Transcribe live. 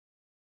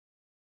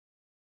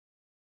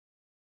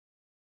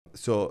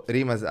So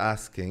Rima's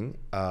asking,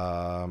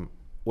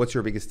 what's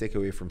your biggest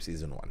takeaway from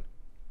season 1?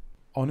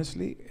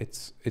 Honestly,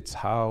 it's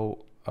how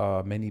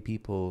many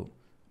people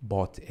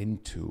bought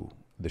into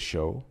the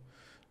show.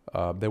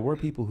 There were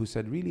people who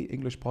said, really,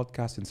 English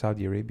podcast in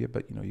Saudi Arabia,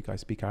 but you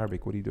guys speak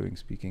Arabic. What are you doing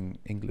speaking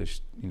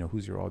English?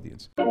 Who's your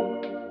audience?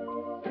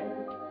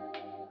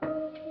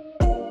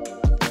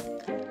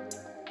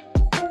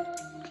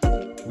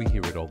 We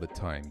hear it all the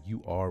time.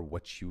 You are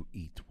what you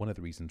eat. One of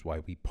the reasons why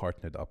we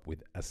partnered up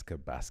with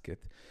AZKA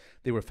Basket.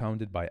 They were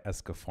founded by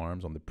AZKA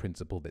Farms on the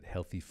principle that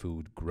healthy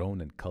food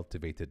grown and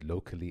cultivated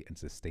locally and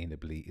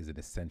sustainably is an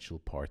essential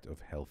part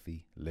of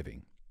healthy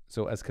living.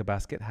 So AZKA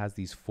Basket has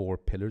these 4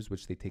 pillars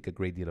which they take a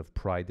great deal of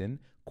pride in: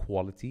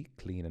 quality,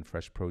 clean and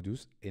fresh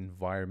produce;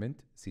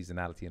 environment,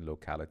 seasonality and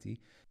locality;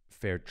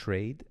 fair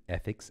trade,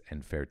 ethics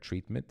and fair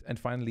treatment; and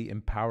finally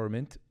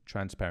empowerment,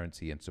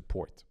 transparency and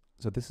support.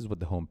 So this is what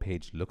the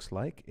homepage looks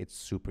like. It's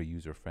super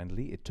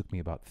user-friendly. It took me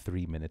about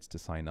 3 minutes to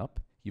sign up.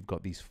 You've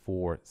got these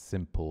 4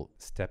 simple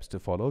steps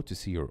to follow to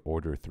see your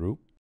order through.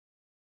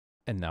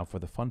 And now for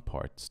the fun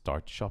part,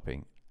 start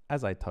shopping.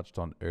 As I touched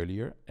on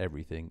earlier,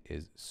 everything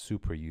is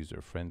super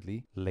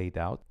user-friendly, laid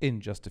out. In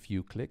just a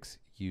few clicks,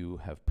 you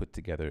have put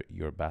together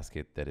your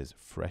basket that is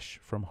fresh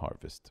from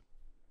harvest.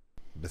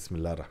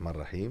 Bismillah ar-Rahman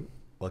ar-Rahim.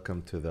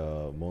 Welcome to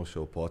the Mo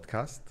Show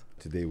podcast.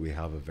 Today we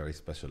have a very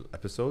special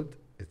episode.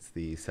 It's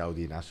the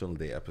Saudi National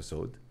Day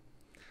episode.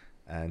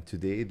 And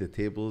today the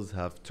tables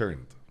have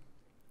turned.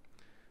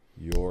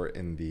 You're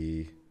in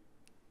the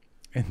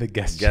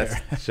guest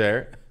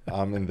chair.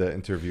 I'm in the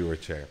interviewer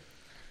chair.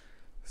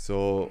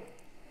 So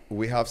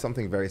we have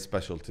something very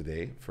special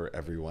today for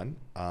everyone.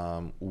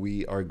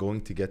 We are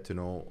going to get to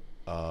know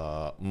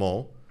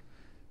Mo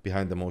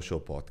behind the Mo Show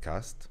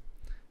podcast.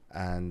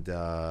 And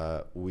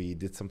we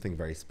did something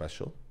very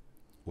special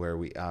where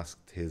we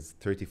asked his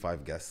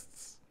 35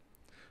 guests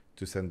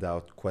to send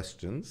out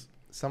questions.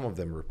 Some of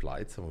them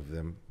replied, some of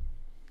them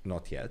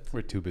not yet.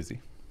 We're too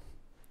busy.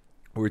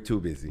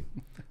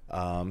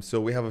 So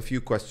we have a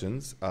few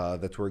questions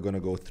that we're going to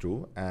go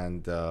through.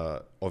 And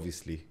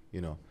obviously,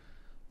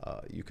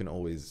 you can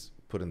always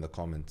put in the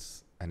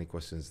comments any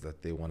questions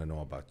that they want to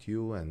know about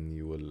you, and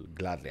you will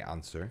gladly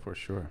answer. For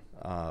sure.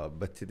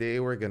 But today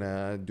we're going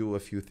to do a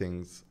few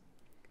things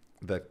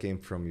that came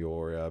from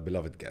your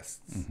beloved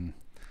guests. Mm-hmm.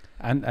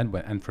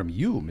 And from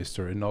you,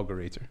 Mr.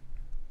 Inaugurator.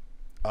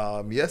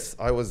 Yes,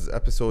 I was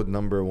episode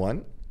number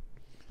 1.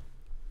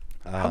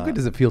 How good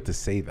does it feel to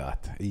say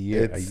that?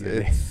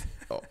 It's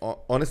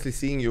honestly,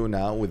 seeing you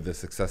now with the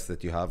success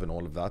that you have and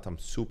all of that, I'm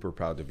super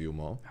proud of you,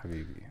 Mo.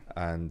 Habibi.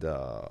 And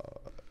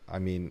I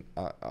mean,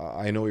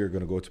 I know you're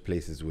going to go to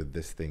places with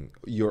this thing.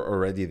 You're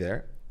already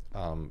there,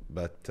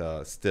 but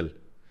still.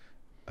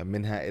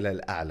 منها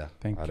إلى الأعلى.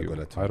 Thank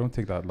you. I don't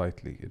take that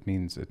lightly. It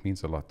means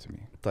a lot to me.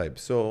 طيب,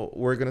 so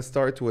we're going to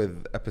start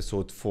with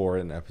episode 4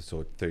 and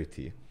episode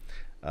 30.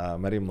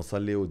 مريم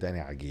مصلي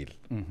وداني عقيل.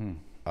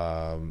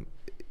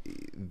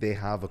 They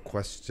have a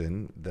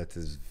question that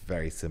is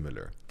very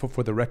similar.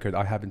 For the record,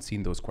 I haven't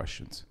seen those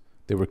questions.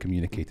 They were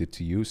communicated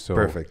to you, so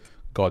perfect.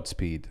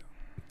 Godspeed.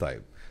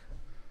 طيب.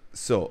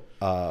 So,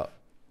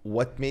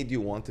 what made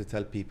you want to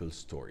tell people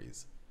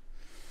stories?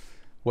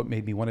 What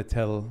made me want to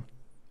tell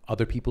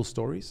other people's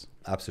stories?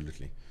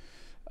 Absolutely.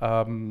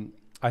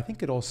 I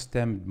think it all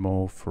stemmed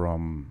more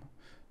from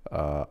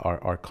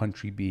our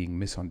country being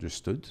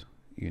misunderstood.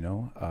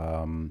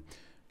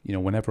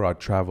 Whenever I'd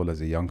travel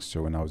as a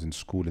youngster, when I was in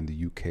school in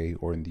the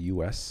UK or in the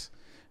US,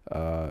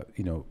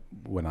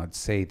 when I'd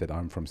say that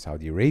I'm from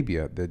Saudi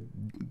Arabia, they'd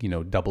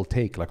double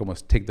take, like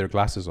almost take their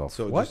glasses off.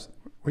 So what?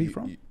 Where are you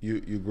from?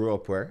 You grew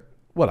up where?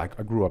 Well, I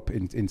grew up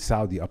in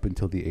Saudi up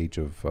until the age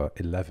of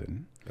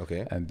 11.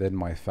 Okay. And then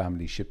my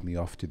family shipped me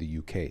off to the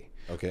UK.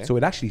 Okay. So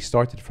it actually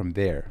started from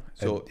there.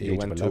 So you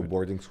went to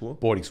boarding school?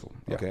 Boarding school,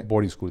 yeah. Okay.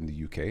 Boarding school in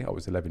the UK. I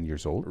was 11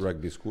 years old.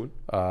 Rugby school?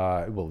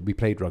 Well, we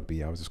played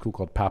rugby. I was at a school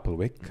called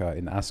Papelwick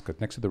in Ascot,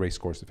 next to the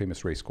racecourse, the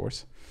famous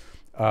racecourse.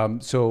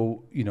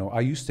 So,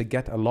 I used to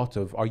get a lot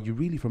of, are you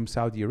really from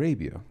Saudi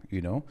Arabia?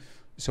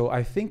 So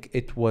I think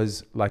it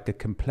was like a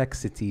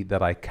complexity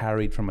that I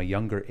carried from a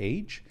younger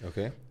age.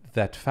 Okay.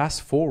 That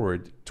fast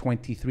forward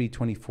 23,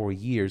 24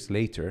 years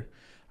later,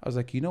 I was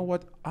like, you know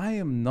what? I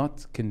am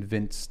not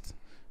convinced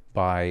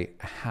by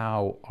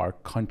how our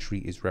country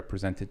is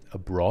represented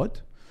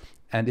abroad.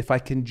 And if I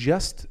can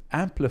just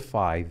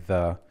amplify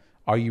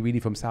are you really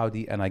from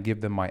Saudi? And I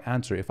give them my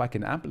answer. If I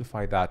can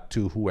amplify that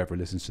to whoever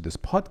listens to this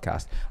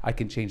podcast, I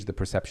can change the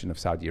perception of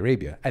Saudi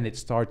Arabia. And it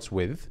starts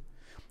with,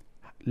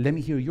 let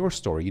me hear your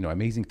story.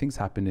 Amazing things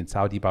happen in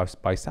Saudi by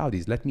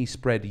Saudis. Let me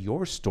spread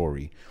your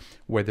story,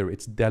 whether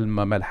it's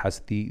Delma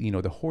Melhas,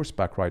 the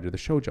horseback rider, the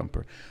show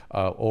jumper,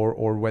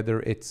 or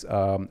whether it's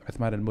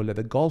Uthman al-Mullah,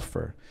 the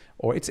golfer,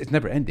 or it's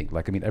never ending.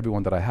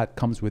 Everyone that I had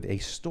comes with a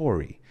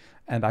story.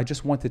 And I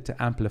just wanted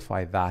to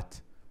amplify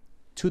that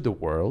to the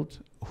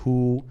world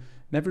who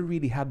never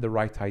really had the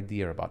right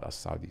idea about us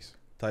Saudis.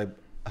 Type,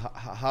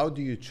 how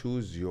do you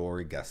choose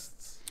your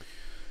guests?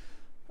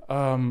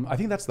 I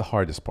think that's the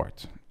hardest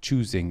part.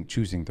 choosing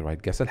the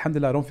right guest.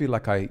 Alhamdulillah, I don't feel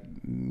like I,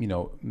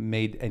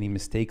 made any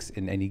mistakes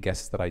in any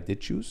guests that I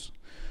did choose.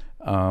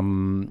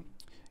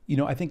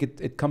 I think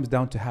it comes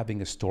down to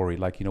having a story.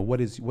 Like,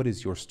 what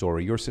is your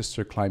story? Your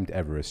sister climbed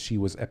Everest. She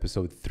was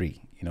episode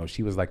 3.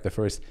 She was like the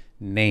first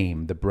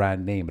name, the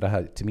brand name.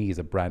 Raha, to me, is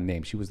a brand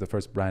name. She was the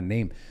first brand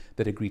name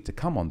that agreed to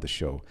come on the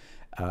show.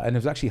 And it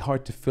was actually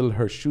hard to fill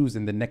her shoes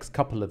in the next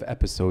couple of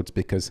episodes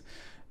because,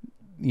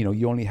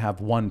 you only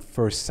have one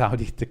first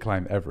Saudi to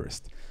climb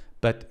Everest.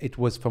 But it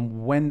was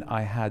from when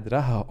I had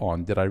Raha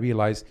on that I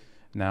realized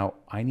now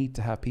I need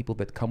to have people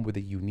that come with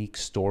a unique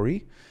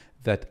story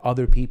that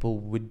other people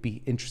would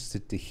be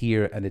interested to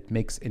hear, and it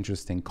makes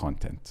interesting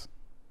content.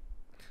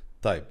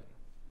 Type.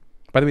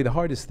 By the way, the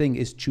hardest thing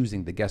is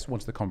choosing the guest.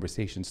 Once the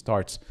conversation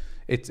starts,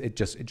 it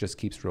just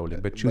keeps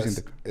rolling. But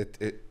choosing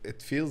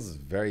it feels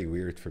very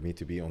weird for me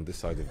to be on this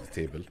side of the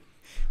table.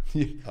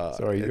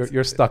 Sorry,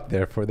 you're stuck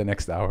there for the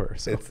next hour or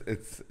so.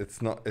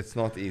 It's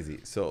not easy.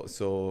 So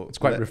it's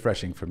quite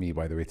refreshing for me,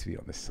 by the way, to be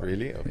on this side.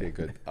 Really? Okay, Yeah.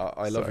 good.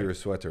 I love your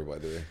sweater, by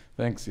the way.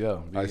 Thanks.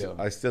 Yeah.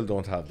 I still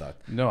don't have that.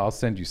 No, I'll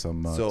send you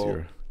some. So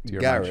to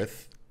your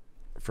Gareth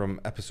from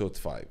episode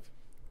 5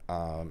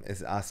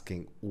 is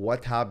asking,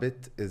 what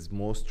habit is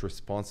most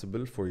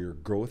responsible for your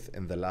growth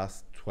in the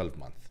last 12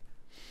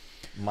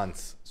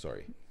 months?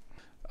 Sorry.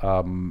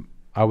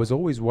 I was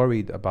always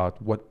worried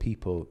about what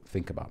people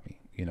think about me,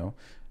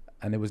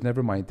 and it was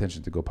never my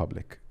intention to go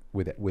public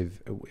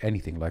with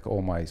anything. Like,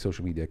 all my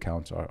social media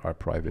accounts are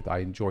private. I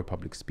enjoy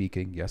public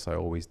speaking. Yes, I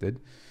always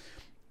did.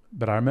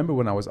 But I remember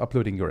when I was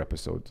uploading your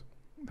episode,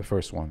 the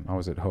first one, I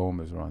was at home.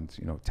 It was around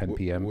 10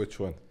 p.m. Which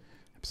one?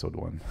 Episode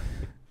 1.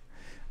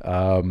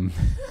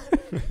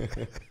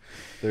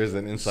 There's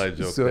an inside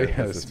joke. So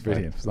yeah, it's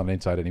brilliant. It's not an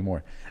inside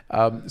anymore.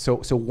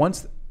 So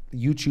once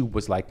YouTube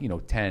was like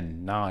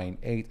 10, 9,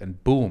 8,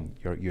 and boom,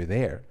 you're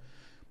there.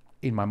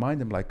 In my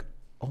mind, I'm like,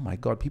 oh my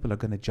God, people are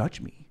going to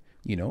judge me.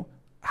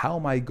 How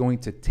am I going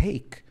to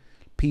take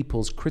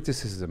people's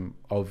criticism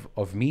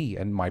of me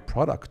and my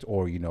product,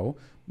 or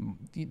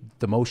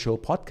the Mo Show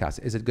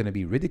podcast? Is it going to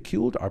be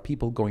ridiculed? Are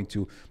people going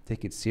to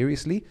take it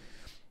seriously?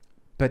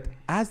 But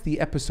as the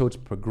episodes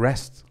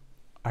progressed,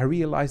 I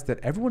realized that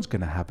everyone's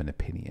going to have an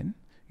opinion.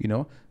 I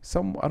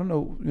don't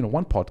know,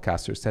 one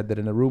podcaster said that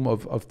in a room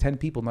of 10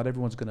 people, not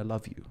everyone's going to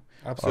love you.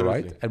 Absolutely. All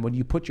right. And when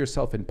you put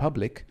yourself in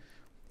public,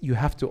 you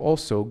have to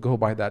also go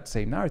by that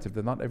same narrative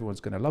that not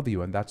everyone's going to love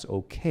you, and that's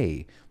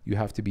okay. You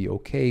have to be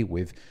okay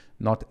with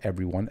not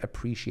everyone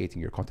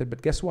appreciating your content.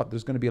 But guess what?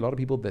 There's going to be a lot of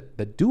people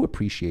that do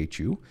appreciate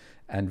you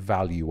and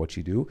value what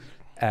you do.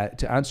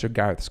 To answer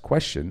Gareth's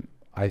question,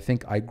 I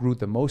think I grew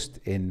the most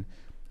in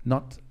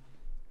not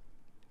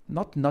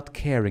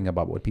caring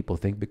about what people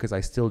think, because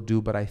I still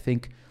do, but I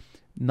think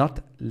not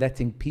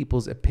letting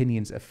people's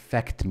opinions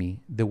affect me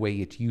the way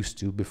it used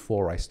to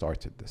before I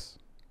started this.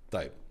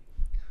 Type.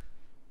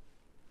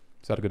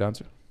 Is that a good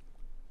answer?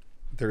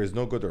 There is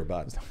no good or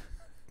bad.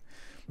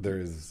 There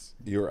is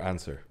your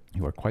answer.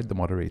 You are quite the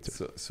moderator.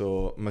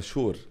 So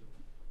Mashur,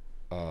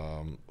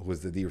 who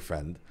is the dear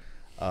friend,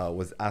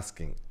 was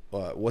asking,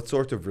 what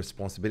sort of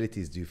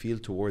responsibilities do you feel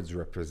towards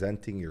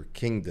representing your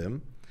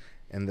kingdom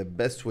in the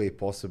best way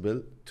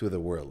possible to the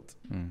world?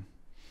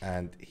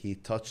 And he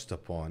touched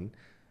upon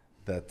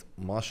that,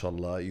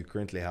 mashallah, you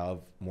currently have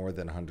more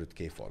than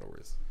 100k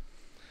followers.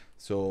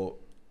 So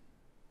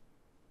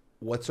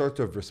what sort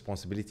of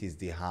responsibilities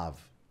do you have,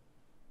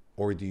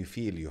 or do you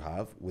feel you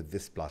have, with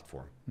this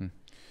platform?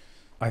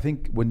 I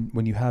think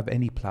when you have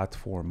any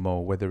platform, Mo,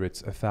 whether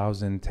it's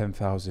 1,000,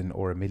 10,000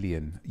 or 1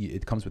 million,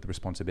 it comes with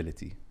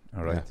responsibility.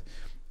 All right.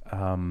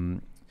 Yeah.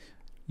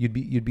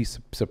 You'd be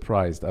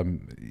surprised.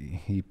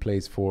 He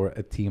plays for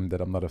a team that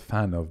I'm not a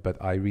fan of, but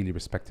I really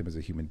respect him as a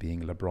human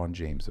being. LeBron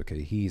James.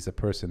 Okay, he's a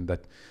person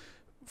that.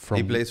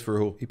 He plays for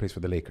who? He plays for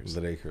the Lakers.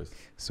 The Lakers.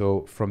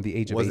 So from the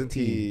age of 18... Wasn't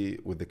he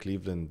with the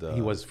Cleveland...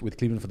 He was with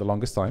Cleveland for the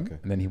longest time, okay.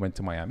 And then he went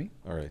to Miami.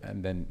 All right.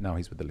 And then now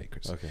he's with the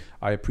Lakers. Okay.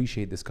 I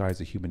appreciate this guy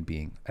as a human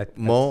being.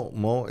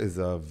 Mo is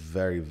a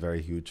very,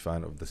 very huge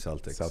fan of the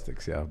Celtics.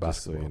 Celtics, yeah.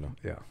 Basketball. So you know.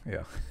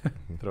 Yeah.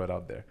 Throw it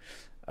out there.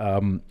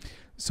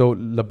 So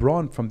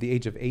LeBron, from the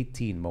age of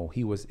 18, Mo,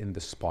 he was in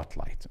the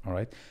spotlight, all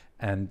right?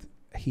 And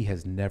he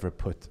has never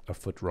put a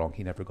foot wrong.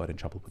 He never got in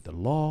trouble with the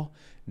law,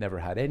 never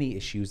had any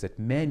issues that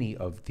many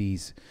of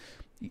these,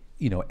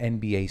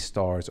 NBA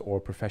stars or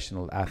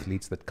professional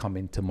athletes that come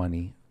into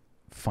money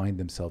find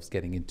themselves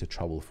getting into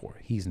trouble for.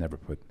 He's never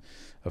put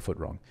a foot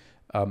wrong.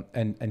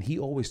 And he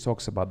always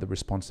talks about the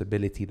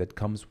responsibility that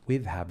comes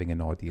with having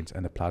an audience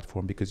and a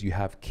platform, because you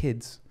have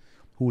kids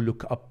who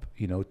look up,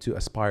 to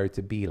aspire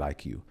to be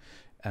like you.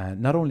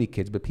 Not only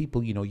kids, but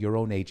people, your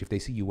own age, if they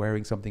see you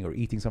wearing something or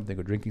eating something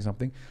or drinking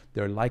something,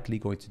 they're likely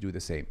going to do the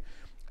same.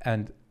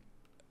 And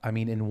I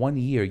mean, in 1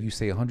 year, you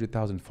say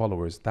 100,000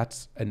 followers,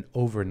 that's an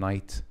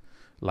overnight,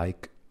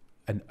 like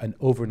an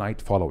overnight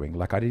following.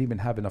 Like, I didn't even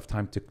have enough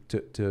time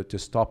to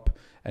stop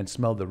and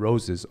smell the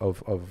roses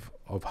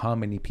of how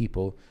many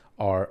people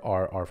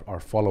are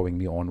following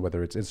me on,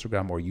 whether it's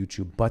Instagram or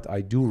YouTube. But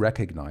I do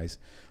recognize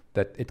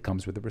that it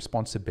comes with a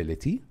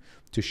responsibility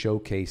to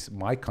showcase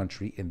my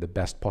country in the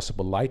best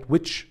possible light,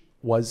 which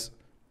was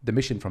the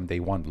mission from day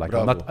one. Like,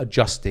 Bravo. I'm not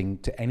adjusting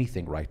to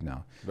anything right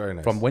now. Very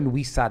nice. From when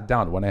we sat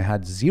down, when I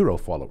had 0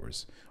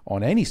 followers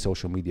on any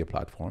social media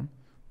platform,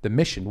 the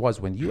mission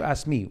was, when you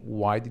asked me,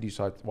 why did you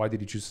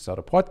choose to start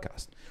a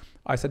podcast?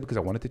 I said, because I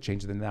wanted to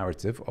change the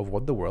narrative of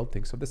what the world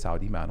thinks of the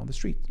Saudi man on the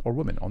street or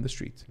woman on the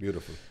street.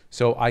 Beautiful.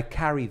 So I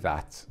carry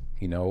that,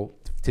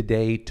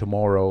 today,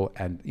 tomorrow,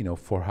 and,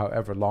 for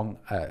however long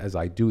as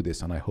I do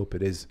this. And I hope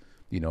it is,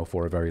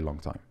 for a very long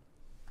time.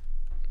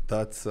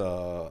 That's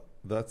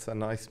a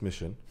nice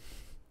mission.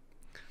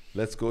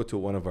 Let's go to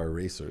one of our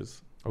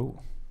racers. Oh.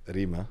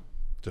 Rima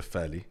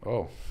Jaffali.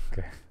 Oh,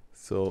 okay.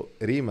 So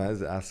Rima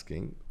is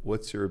asking,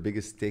 what's your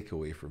biggest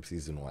takeaway from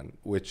season 1?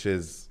 Which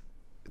is,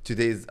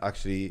 today's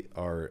actually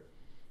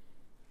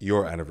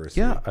your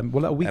anniversary. Yeah,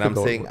 well, a week ago. And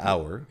I'm saying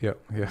our. Yeah.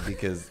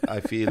 Because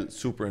I feel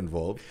super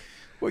involved.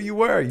 Well,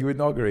 you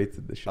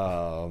inaugurated the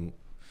show.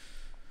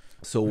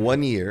 So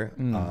 1 year,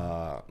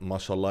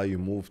 mashallah, you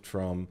moved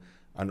from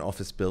an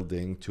office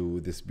building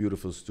to this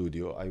beautiful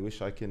studio. I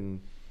wish I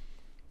can,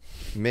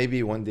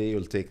 maybe one day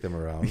you'll take them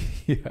around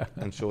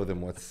and show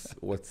them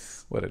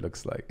what it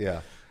looks like.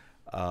 Yeah.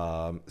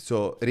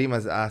 So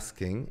Rima's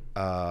asking,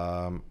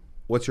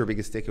 what's your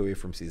biggest takeaway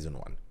from season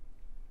 1?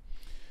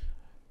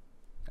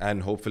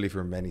 And hopefully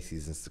for many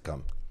seasons to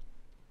come.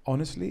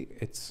 Honestly,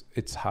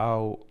 it's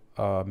how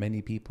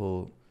many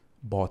people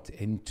bought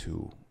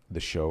into the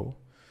show.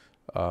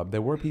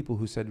 There were people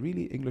who said,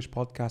 really, English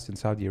podcasts in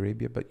Saudi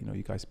Arabia, but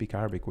you guys speak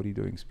Arabic. What are you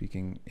doing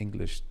speaking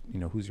English?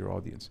 Who's your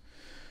audience?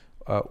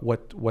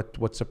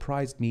 What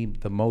surprised me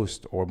the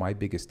most, or my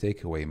biggest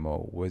takeaway,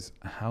 Mo, was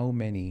how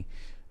many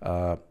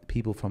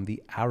people from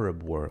the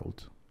Arab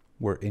world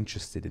were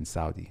interested in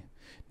Saudi.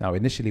 Now,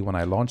 initially, when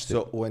I launched it.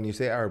 So when you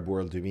say Arab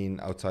world, do you mean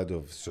outside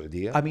of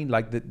Saudi? I mean,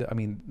 like the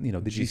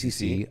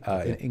GCC,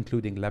 okay.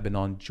 Including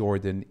Lebanon,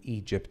 Jordan,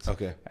 Egypt,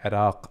 okay.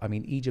 Iraq. I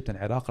mean, Egypt and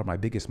Iraq are my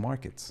biggest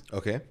markets.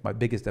 Okay. My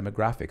biggest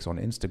demographics on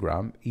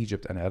Instagram.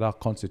 Egypt and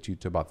Iraq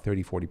constitute about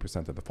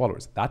 30-40% of the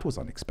followers. That was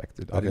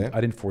unexpected. Okay.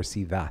 I didn't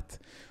foresee that.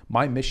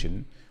 My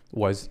mission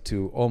was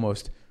to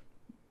almost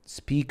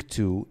speak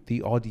to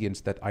the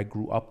audience that I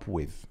grew up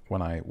with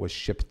when I was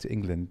shipped to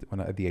England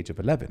at the age of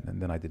 11.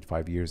 And then I did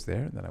 5 years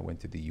there. And then I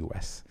went to the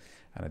US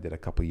and I did a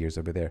couple of years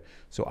over there.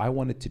 So I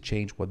wanted to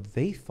change what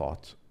they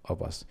thought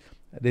of us.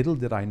 Little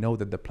did I know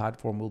that the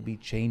platform will be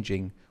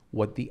changing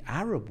what the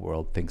Arab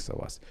world thinks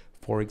of us.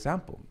 For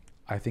example,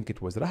 I think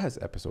it was Raha's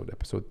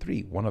episode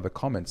 3, one of the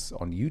comments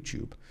on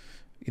YouTube,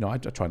 I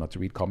try not to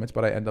read comments,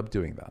 but I end up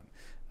doing that,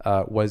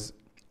 was,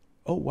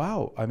 oh,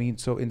 wow. I mean,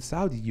 so in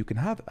Saudi, you can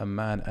have a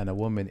man and a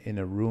woman in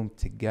a room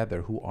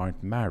together who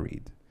aren't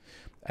married.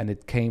 And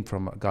it came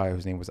from a guy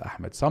whose name was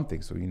Ahmed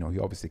something. So, he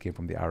obviously came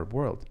from the Arab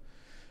world.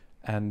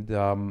 And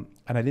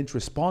I didn't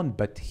respond,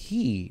 but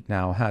he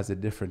now has a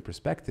different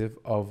perspective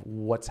of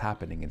what's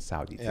happening in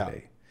Saudi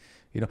today.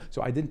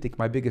 So I didn't think,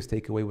 my biggest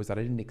takeaway was that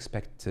I didn't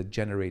expect to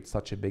generate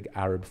such a big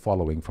Arab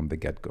following from the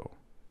get-go.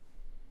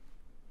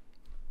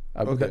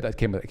 Okay. That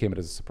came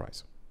as a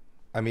surprise.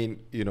 I mean,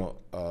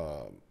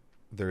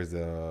 there's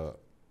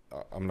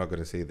I'm not going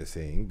to say the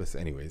saying, but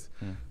anyways.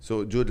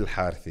 So Jud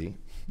al-Harthi.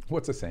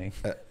 What's the saying?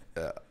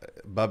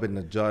 باب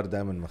النجار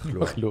دائما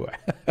مخلوع.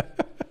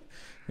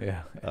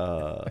 Yeah.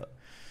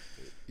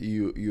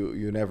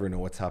 You never know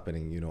what's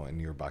happening, in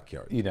your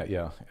backyard.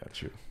 Yeah,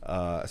 true.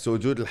 So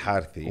Jud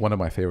al-Harthi, one of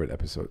my favorite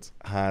episodes,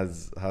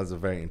 has a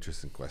very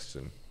interesting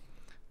question.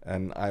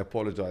 And I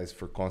apologize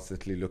for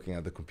constantly looking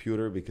at the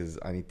computer because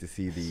I need to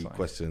see the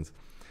questions.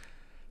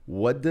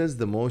 What does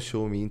the Mo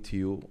Show mean to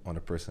you on a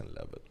personal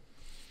level?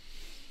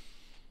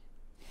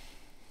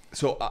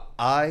 So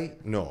I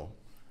know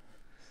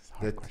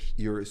that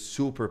you're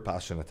super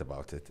passionate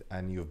about it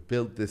and you've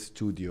built this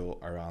studio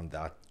around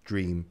that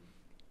dream,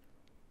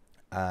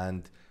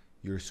 and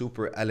you're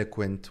super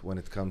eloquent when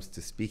it comes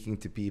to speaking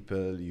to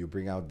people. You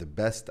bring out the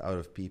best out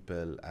of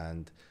people,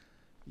 and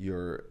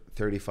your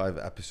 35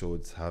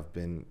 episodes have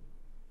been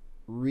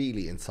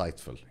really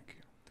insightful. Thank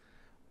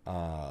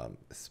you.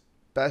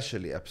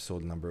 Especially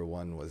episode number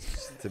 1 was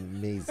just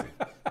amazing.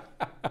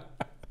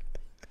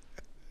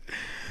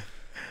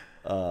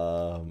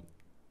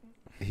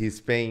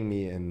 He's paying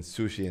me in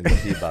sushi and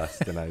sea bass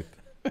tonight.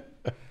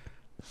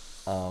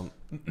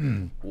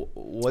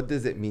 What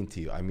does it mean to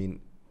you? I mean,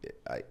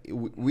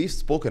 we've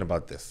spoken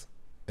about this,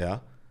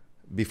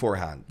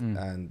 beforehand.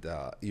 And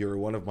you're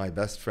one of my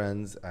best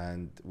friends,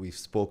 and we've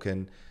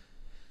spoken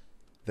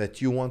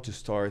that you want to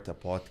start a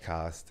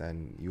podcast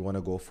and you want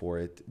to go for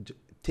it.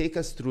 Take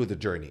us through the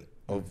journey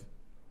of,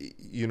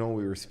 we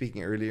were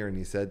speaking earlier and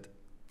you said,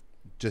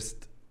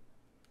 just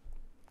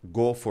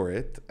go for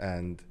it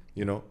and,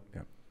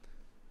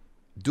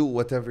 do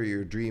whatever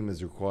your dream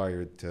is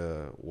required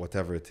to,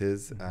 whatever it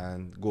is,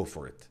 and go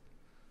for it.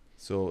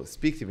 So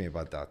speak to me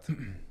about that.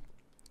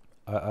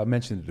 I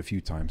mentioned it a few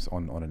times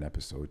on an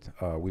episode.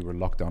 We were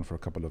locked down for a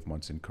couple of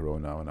months in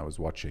Corona, and I was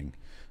watching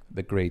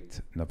the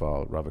great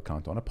Naval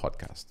Ravikant on a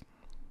podcast.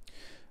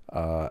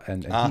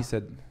 And he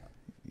said,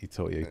 You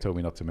told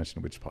me not to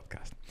mention which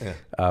podcast. Yeah.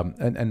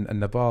 And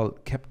Naval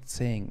kept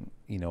saying,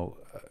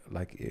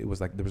 like it was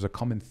like there was a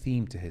common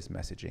theme to his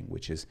messaging,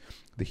 which is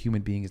the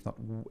human being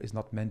is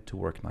not meant to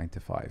work 9 to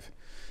 5.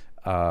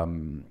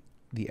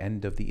 The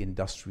end of the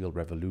industrial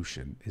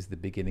revolution is the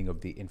beginning of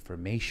the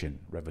information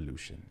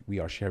revolution. We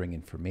are sharing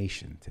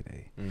information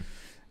today.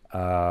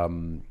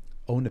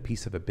 Own a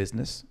piece of a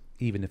business,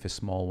 even if a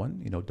small one.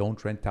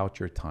 Don't rent out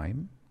your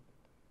time.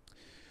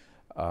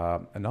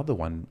 Another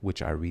one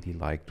which I really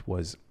liked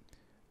was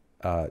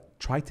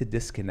try to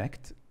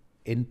disconnect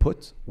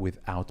input with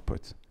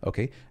output.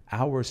 Okay,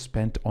 hours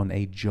spent on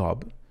a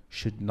job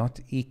should not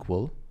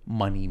equal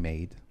money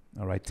made.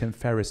 All right, Tim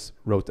Ferriss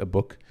wrote a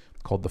book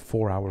called The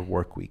 4-Hour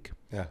Work Week.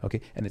 Yeah.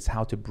 Okay, and it's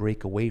how to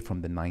break away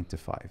from the 9 to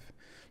 5.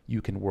 You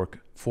can work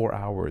 4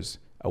 hours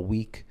a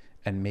week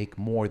and make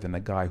more than a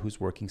guy who's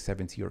working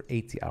 70 or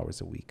 80 hours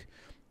a week.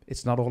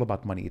 It's not all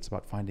about money. It's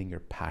about finding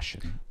your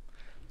passion.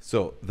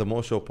 So the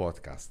Mo Show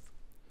podcast.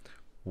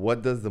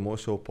 What does the Mo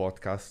Show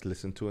podcast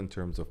listen to in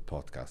terms of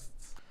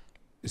podcasts?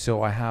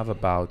 So I have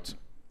about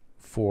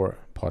 4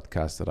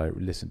 podcasts that I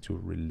listen to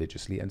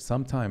religiously, and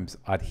sometimes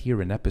I'd hear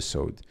an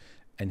episode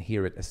and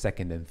hear it a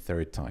second and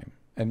third time,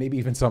 and maybe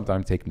even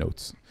sometimes take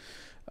notes.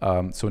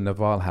 So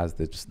Naval has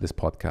this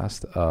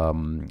podcast.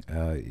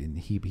 And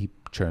he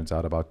churns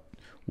out about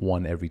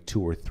one every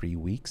 2 or 3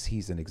 weeks.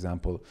 He's an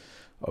example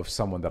of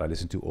someone that I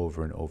listen to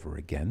over and over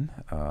again.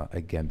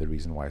 Again, the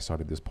reason why I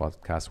started this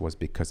podcast was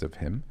because of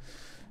him.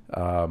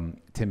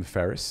 Tim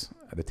Ferriss,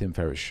 the Tim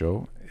Ferriss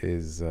Show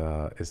is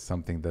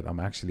something that I'm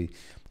actually,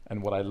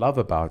 and what I love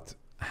about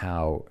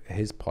how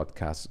his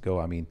podcasts go.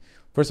 I mean,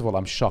 first of all,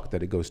 I'm shocked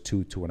that it goes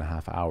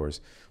 2.5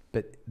 hours.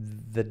 But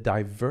the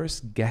diverse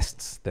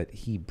guests that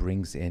he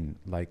brings in,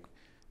 like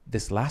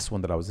this last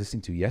one that I was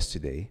listening to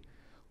yesterday,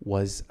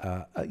 was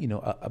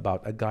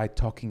about a guy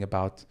talking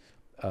about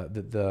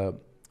the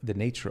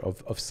nature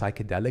of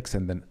psychedelics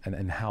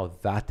and how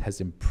that has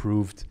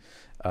improved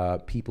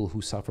people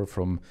who suffer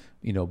from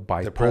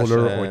bipolar Depression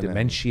or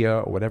dementia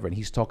or whatever. And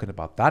he's talking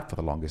about that for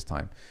the longest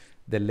time.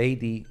 The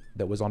lady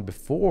that was on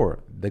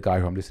before the guy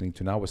who I'm listening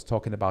to now was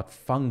talking about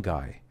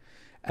fungi.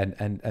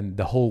 And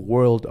the whole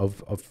world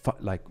of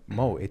like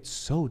Mo, it's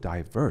so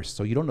diverse.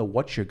 So you don't know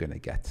what you're going to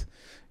get.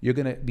 You're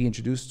going to be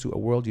introduced to a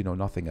world you know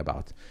nothing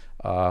about.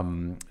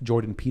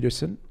 Jordan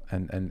Peterson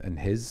and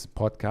his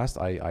podcast,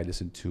 I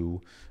listen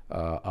to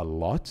a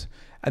lot.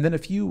 And then a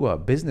few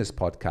business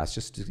podcasts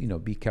just to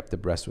be kept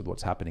abreast with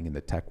what's happening in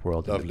the tech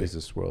world and the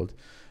business world.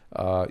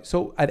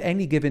 So at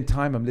any given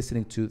time, I'm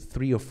listening to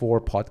 3 or 4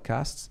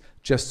 podcasts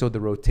just so the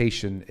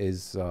rotation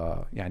is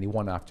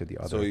one after the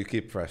other. So you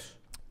keep fresh.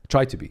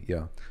 Try to be,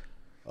 yeah.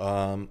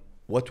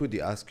 What would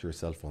you ask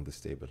yourself on this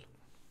table?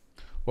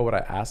 What would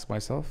I ask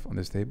myself on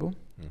this table?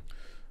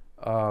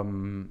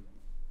 Wow,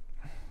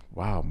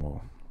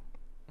 Mo.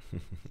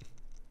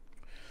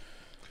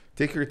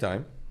 Take your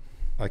time.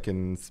 I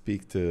can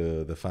speak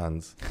to the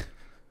fans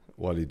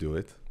while you do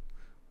it.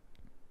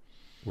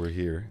 We're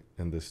here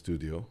in the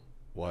studio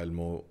while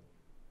Mo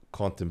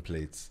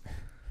contemplates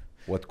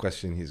what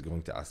question he's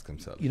going to ask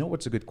himself. You know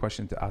what's a good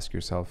question to ask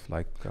yourself?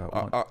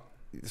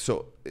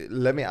 So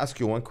let me ask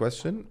you one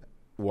question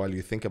while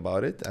you think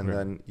about it, and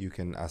then you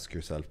can ask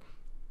yourself.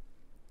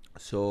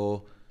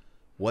 So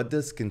what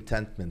does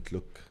contentment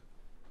look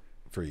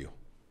for you?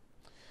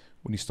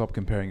 When you stop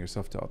comparing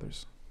yourself to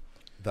others.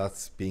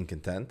 That's being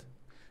content?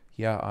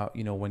 Yeah,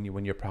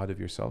 when you're proud of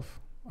yourself,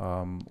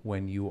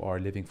 when you are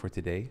living for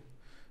today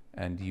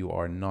and you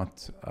are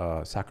not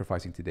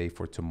sacrificing today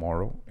for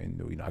tomorrow,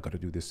 and I got to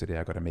do this today,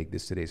 I got to make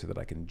this today so that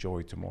I can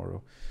enjoy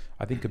tomorrow.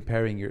 I think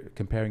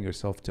comparing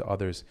yourself to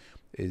others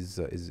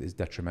is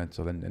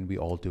detrimental, and we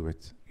all do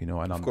it,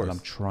 and I'm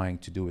trying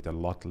to do it a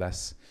lot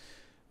less.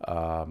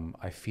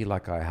 I feel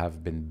like I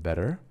have been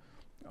better,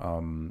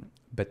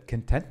 but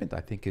contentment,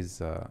 I think,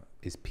 is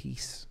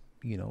peace.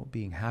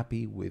 Being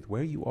happy with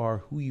where you are,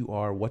 who you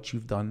are, what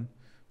you've done,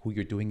 who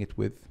you're doing it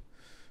with.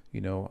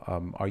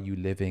 Are you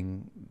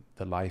living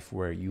the life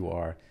where you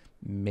are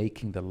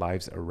making the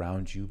lives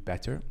around you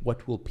better?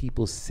 What will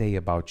people say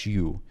about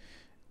you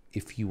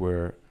if you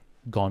were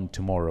gone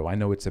tomorrow? I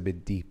know it's a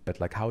bit deep, but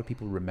like, how would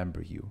people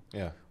remember you?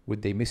 Yeah.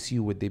 Would they miss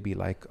you? Would they be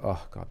like,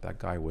 oh God, that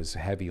guy was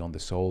heavy on the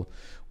soul?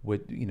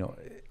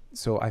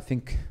 So I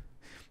think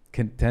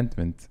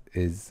contentment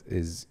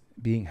is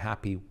being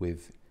happy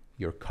with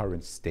your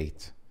current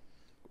state.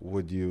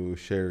 Would you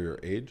share your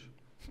age?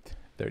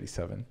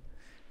 37.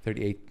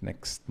 38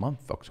 next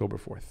month, October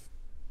 4th.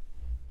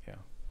 Yeah.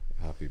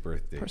 Happy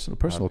birthday.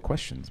 Personal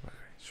questions, by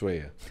the way.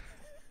 Shwaya.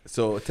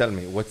 So tell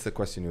me, what's the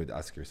question you would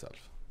ask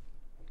yourself?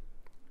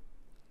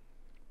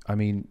 I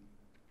mean,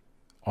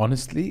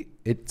 honestly,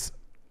 it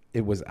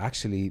was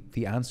actually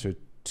the answer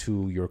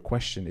to your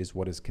question is,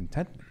 what is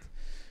contentment?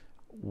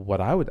 What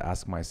I would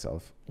ask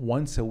myself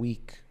once a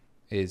week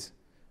is,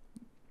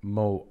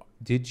 Mo,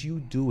 did you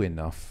do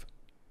enough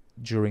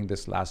during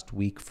this last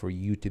week for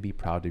you to be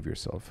proud of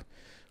yourself?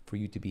 for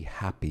you to be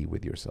happy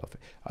with yourself?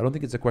 I don't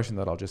think it's a question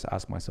that I'll just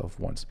ask myself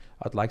once.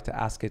 I'd like to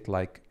ask it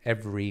like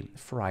every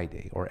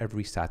Friday or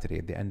every Saturday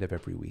at the end of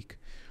every week.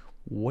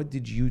 What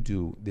did you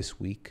do this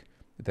week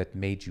that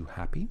made you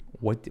happy?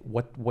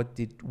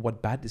 What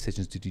bad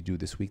decisions did you do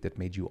this week that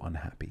made you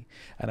unhappy?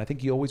 And I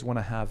think you always want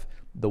to have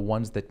the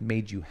ones that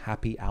made you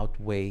happy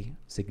outweigh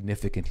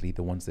significantly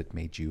the ones that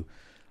made you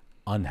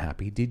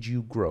unhappy. Did you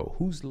grow?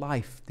 Whose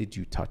life did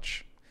you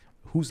touch?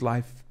 Whose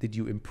life did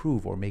you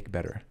improve or make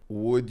better?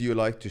 Would you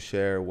like to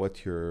share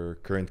what your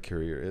current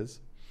career is?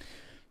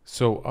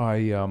 So I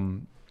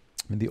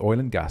in the oil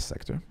and gas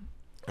sector.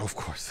 Of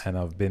course. And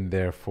I've been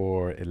there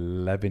for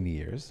 11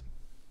 years.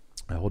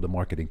 I hold a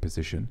marketing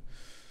position.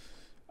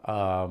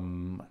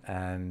 And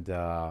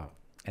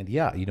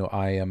yeah, you know,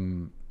 I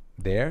am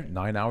there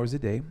 9 hours a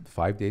day,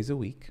 5 days a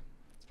week.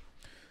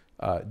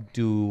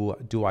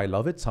 Do I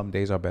love it? Some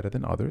days are better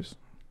than others.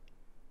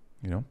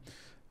 You know,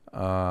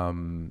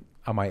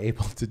 am I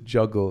able to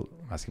juggle?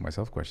 I'm asking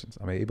myself questions.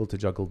 Am I able to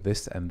juggle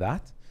this and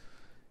that?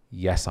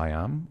 Yes, I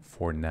am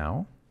for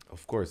now.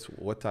 Of course.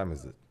 What time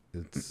is it?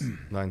 It's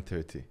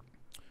 9:30.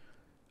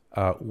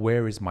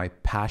 Where is my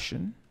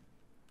passion?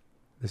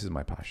 This is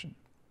my passion.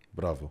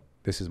 Bravo.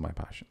 This is my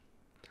passion.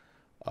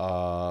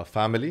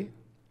 Family?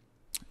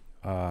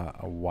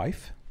 A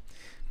wife.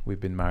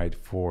 We've been married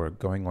for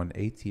going on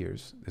 8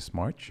 years this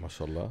March.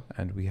 MashaAllah.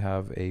 And we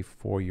have a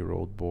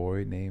 4-year-old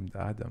boy named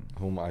Adam.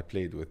 Whom I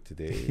played with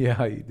today.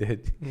 Yeah, he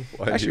did.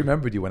 I actually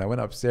remembered you when I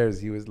went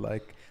upstairs. He was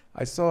like,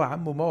 I saw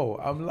Ammu Mo.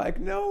 I'm like,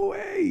 no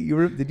way.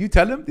 Did you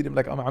tell him? Did him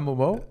like, I'm Ammu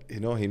Mo? You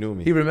know, he knew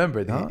me. He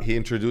remembered, huh? He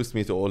introduced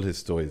me to all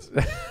his toys.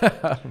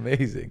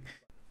 Amazing.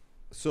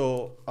 So,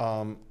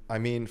 I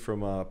mean,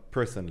 from a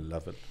personal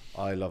level,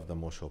 I love the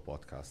Mo Show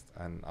podcast,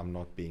 and I'm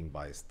not being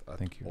biased at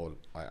Thank you. all.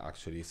 I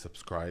actually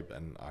subscribe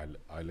and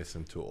I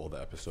listen to all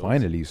the episodes.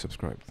 Finally, you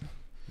subscribed.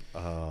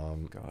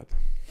 God.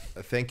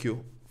 Thank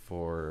you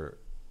for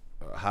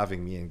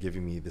having me and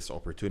giving me this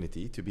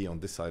opportunity to be on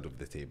this side of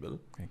the table.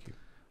 Thank you.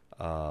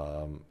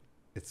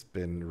 It's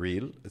been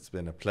real. It's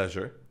been a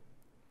pleasure.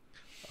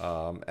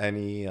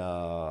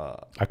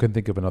 I couldn't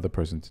think of another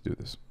person to do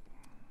this.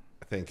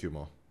 Thank you,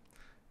 Mo.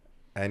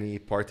 Any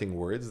parting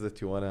words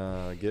that you want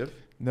to give?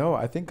 No,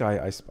 I think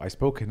I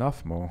spoke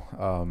enough, Mo.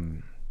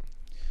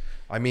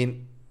 I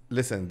mean,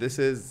 listen, this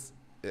is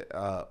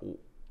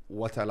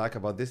what I like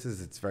about this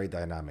is it's very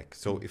dynamic.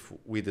 So if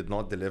we did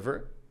not deliver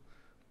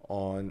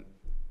on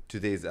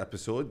today's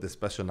episode, the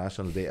special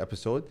National Day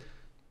episode,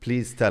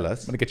 please tell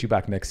us. I'm going to get you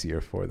back next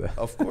year for the...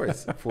 Of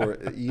course, for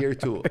year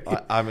 2.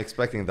 I'm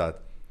expecting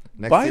that.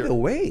 By the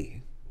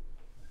way,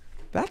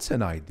 that's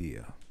an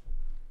idea.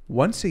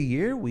 Once a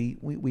year,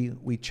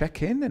 we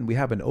check in and we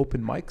have an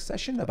open mic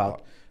session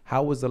about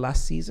how was the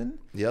last season.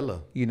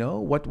 Yalla. You know,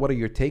 what are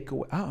your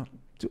takeaways?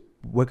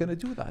 We're going to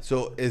do that.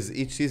 So is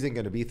each season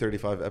going to be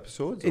 35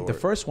 episodes? The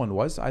first one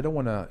was. I don't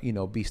want to, you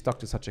know, be stuck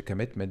to such a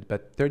commitment,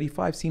 but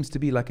 35 seems to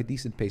be like a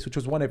decent pace, which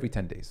was one every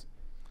 10 days.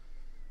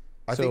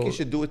 I think you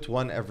should do it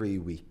one every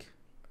week.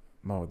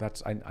 Mo,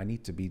 I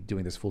need to be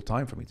doing this full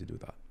time for me to do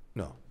that.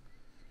 No.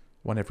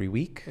 One every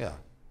week? Yeah.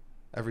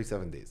 Every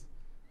 7 days.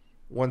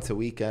 Once a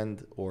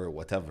weekend or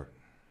whatever.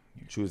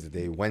 Choose a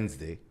day,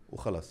 Wednesday.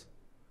 وخلاص.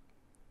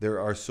 There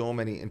are so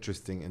many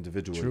interesting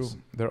individuals.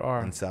 True. There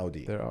are. In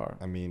Saudi. There are.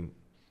 I mean,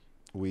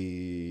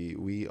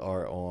 we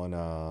are on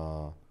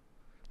a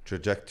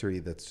trajectory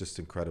that's just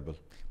incredible.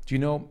 Do you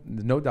know,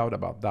 no doubt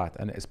about that,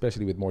 and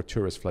especially with more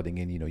tourists flooding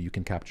in, you know, you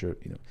can capture,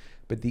 you know.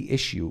 But the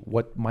issue,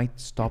 what might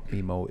stop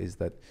me, Mo, is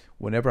that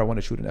whenever I want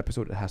to shoot an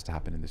episode, it has to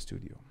happen in the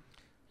studio.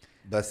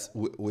 That's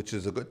which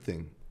is a good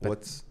thing. But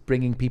What's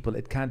bringing people,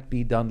 it can't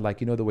be done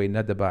like, you know, the way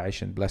Nada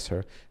Ba'ish, and bless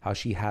her, how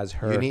she has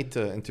her. You need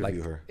to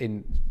interview her.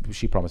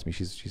 She promised me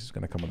she's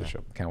going to come on the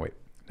show. Can't wait.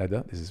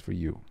 Nada, this is for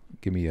you.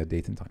 Give me a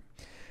date and time.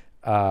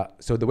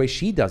 So the way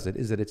she does it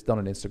is that it's done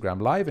on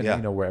Instagram Live and you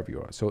know wherever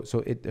you are.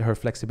 So her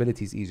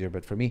flexibility is easier.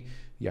 But for me,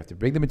 you have to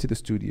bring them into the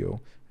studio,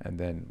 and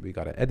then we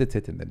got to edit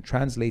it and then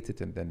translate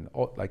it, and then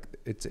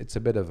it's a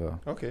bit of a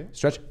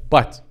stretch.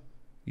 But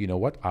you know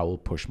what? I will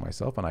push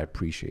myself, and I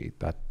appreciate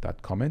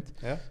that comment.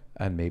 Yeah.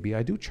 And maybe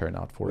I do churn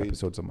out 4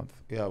 episodes a month.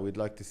 Yeah, we'd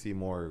like to see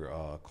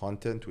more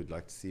content. We'd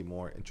like to see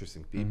more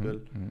interesting people.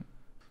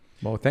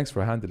 Mo, thanks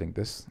for handling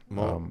this.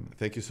 Mo,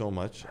 thank you so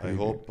much. I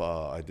hope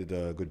I did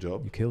a good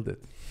job. You killed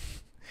it.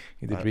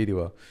 You did really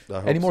well.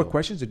 Any more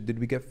questions? Did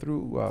we get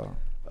through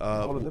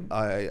all of them?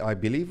 I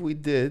believe we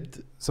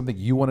did. Something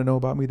you want to know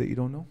about me that you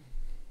don't know?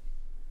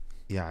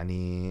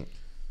 يعني,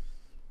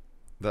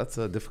 that's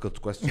a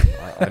difficult question.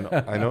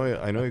 I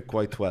know you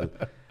quite well.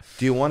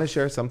 Do you want to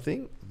share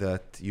something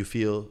that you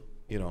feel,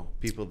 you know,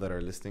 people that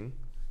are listening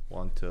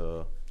want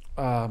to...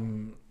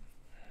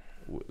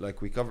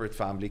 like we covered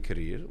family,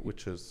 career,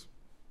 which is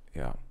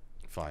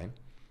fine.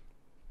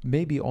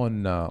 Maybe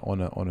on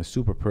a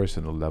super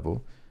personal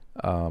level,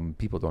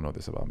 people don't know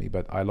this about me,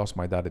 but I lost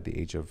my dad at the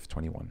age of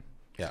 21.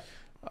 Yeah.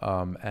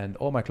 And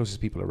all my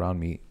closest people around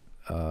me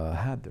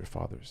had their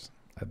fathers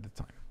at the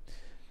time.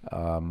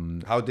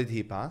 How did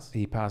he pass?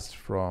 He passed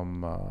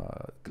from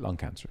lung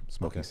cancer,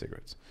 smoking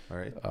cigarettes. All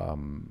right.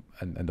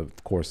 And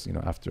of course,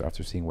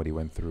 after seeing what he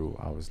went through,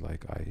 I was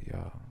like,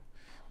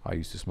 I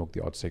used to smoke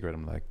the odd cigarette.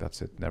 I'm like,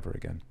 that's it, never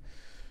again.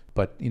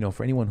 But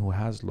for anyone who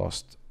has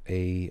lost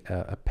a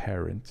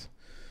parent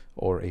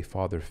or a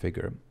father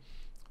figure,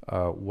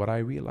 what I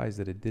realized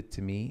that it did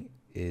to me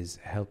is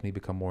help me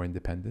become more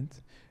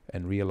independent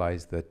and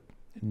realize that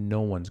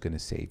no one's going to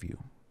save you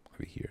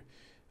over here.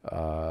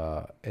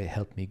 It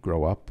helped me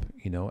grow up,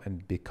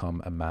 and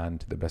become a man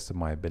to the best of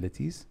my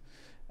abilities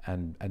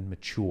and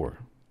mature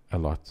a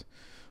lot.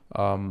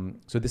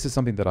 So this is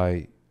something that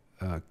I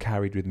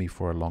carried with me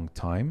for a long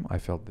time. I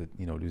felt that,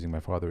 losing my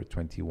father at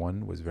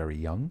 21 was very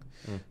young.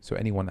 So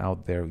anyone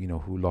out there,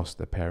 who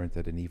lost a parent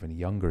at an even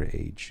younger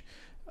age,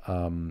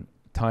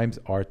 times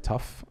are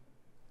tough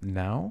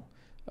now,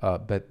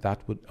 but that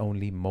would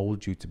only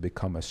mold you to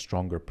become a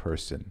stronger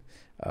person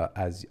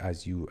as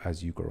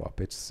you grow up.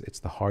 It's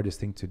the hardest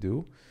thing to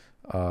do,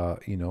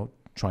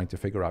 trying to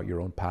figure out your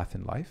own path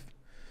in life.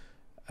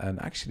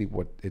 And actually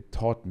what it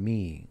taught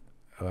me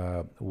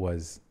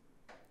was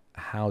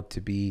how to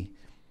be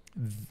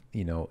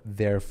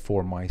there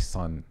for my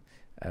son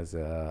as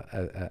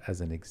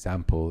an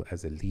example,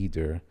 as a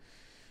leader.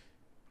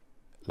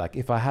 Like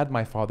if I had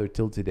my father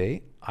till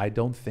today, I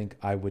don't think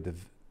I would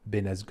have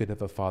been as good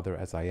of a father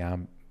as I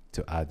am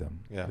to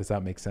Adam. Yeah. Does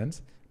that make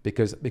sense?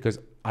 Because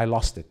I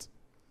lost it.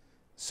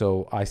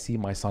 So I see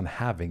my son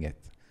having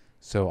it.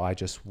 So I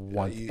just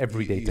want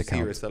every day to count. You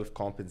see yourself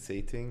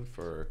compensating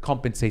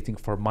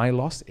for my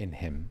loss in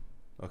him.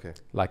 Okay.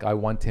 Like I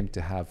want him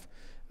to have,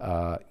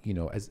 I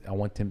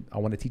want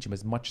to teach him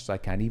as much as I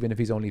can, even if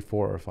he's only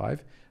 4 or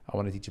 5. I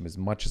want to teach him as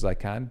much as I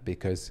can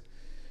because,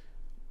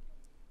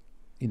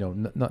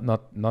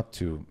 not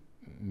to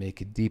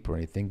make it deep or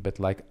anything, but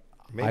like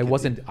I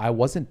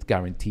wasn't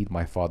guaranteed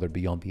my father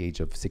beyond the age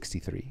of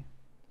 63.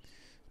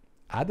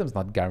 Adam's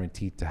not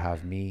guaranteed to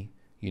have me,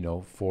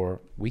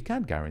 we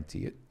can't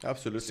guarantee it.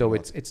 Absolutely. So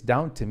not. it's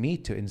down to me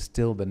to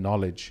instill the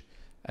knowledge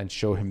and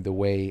show him the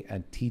way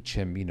and teach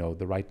him,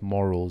 the right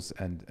morals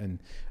and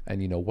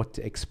what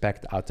to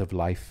expect out of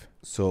life.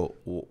 So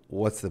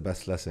what's the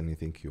best lesson you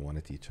think you want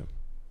to teach him?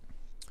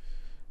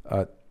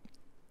 To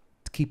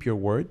keep your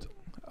word.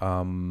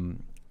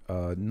 Not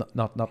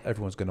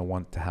everyone's going to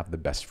want to have the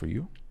best for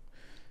you.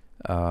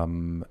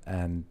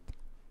 And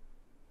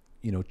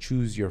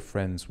choose your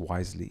friends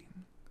wisely.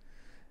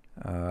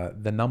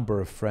 The number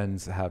of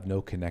friends have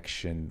no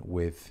connection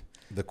with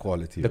the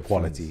quality.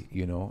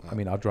 I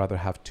mean, I'd rather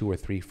have 2 or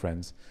 3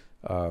 friends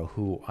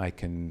who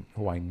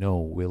I know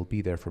will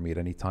be there for me at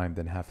any time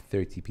than have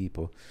 30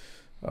 people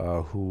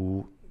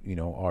who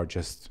are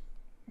just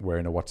we're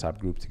in a WhatsApp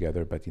group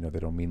together, but they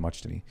don't mean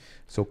much to me.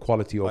 So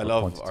quality over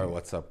quantity. I love our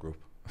WhatsApp group.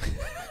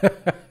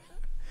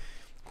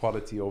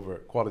 Quality over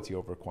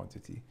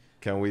quantity.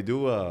 Can we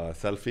do a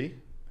selfie?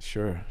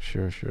 Sure.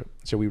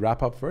 Shall we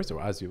wrap up first,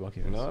 or as you?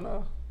 Okay.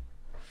 No.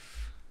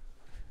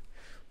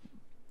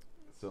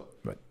 So,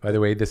 but by the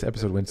way, this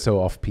episode went so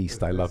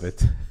off-piste. I love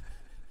it.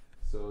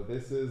 So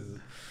this is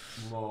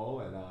Mo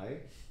and I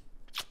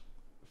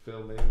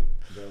filming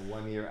the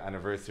 1-year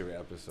anniversary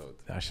episode.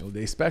 National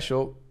Day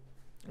special.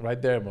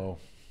 Right there, Mo.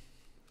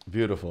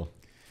 Beautiful.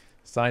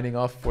 Signing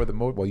off for the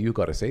Well, you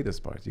got to say this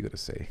part. You got to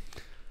say.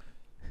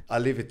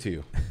 I'll leave it to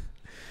you.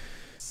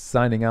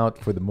 Signing out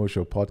for the Mo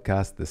Show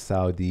podcast, the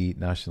Saudi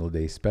National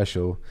Day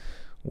special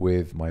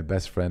with my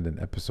best friend in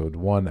episode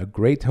 1, a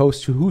great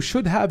host who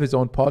should have his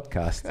own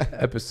podcast.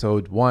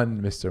 Episode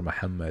 1, Mr.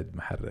 Mohammed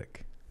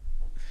Moharrak.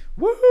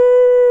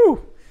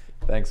 Woohoo!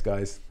 Thanks,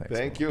 guys.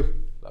 Thank you.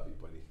 Love you,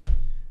 buddy.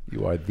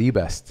 You are the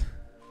best.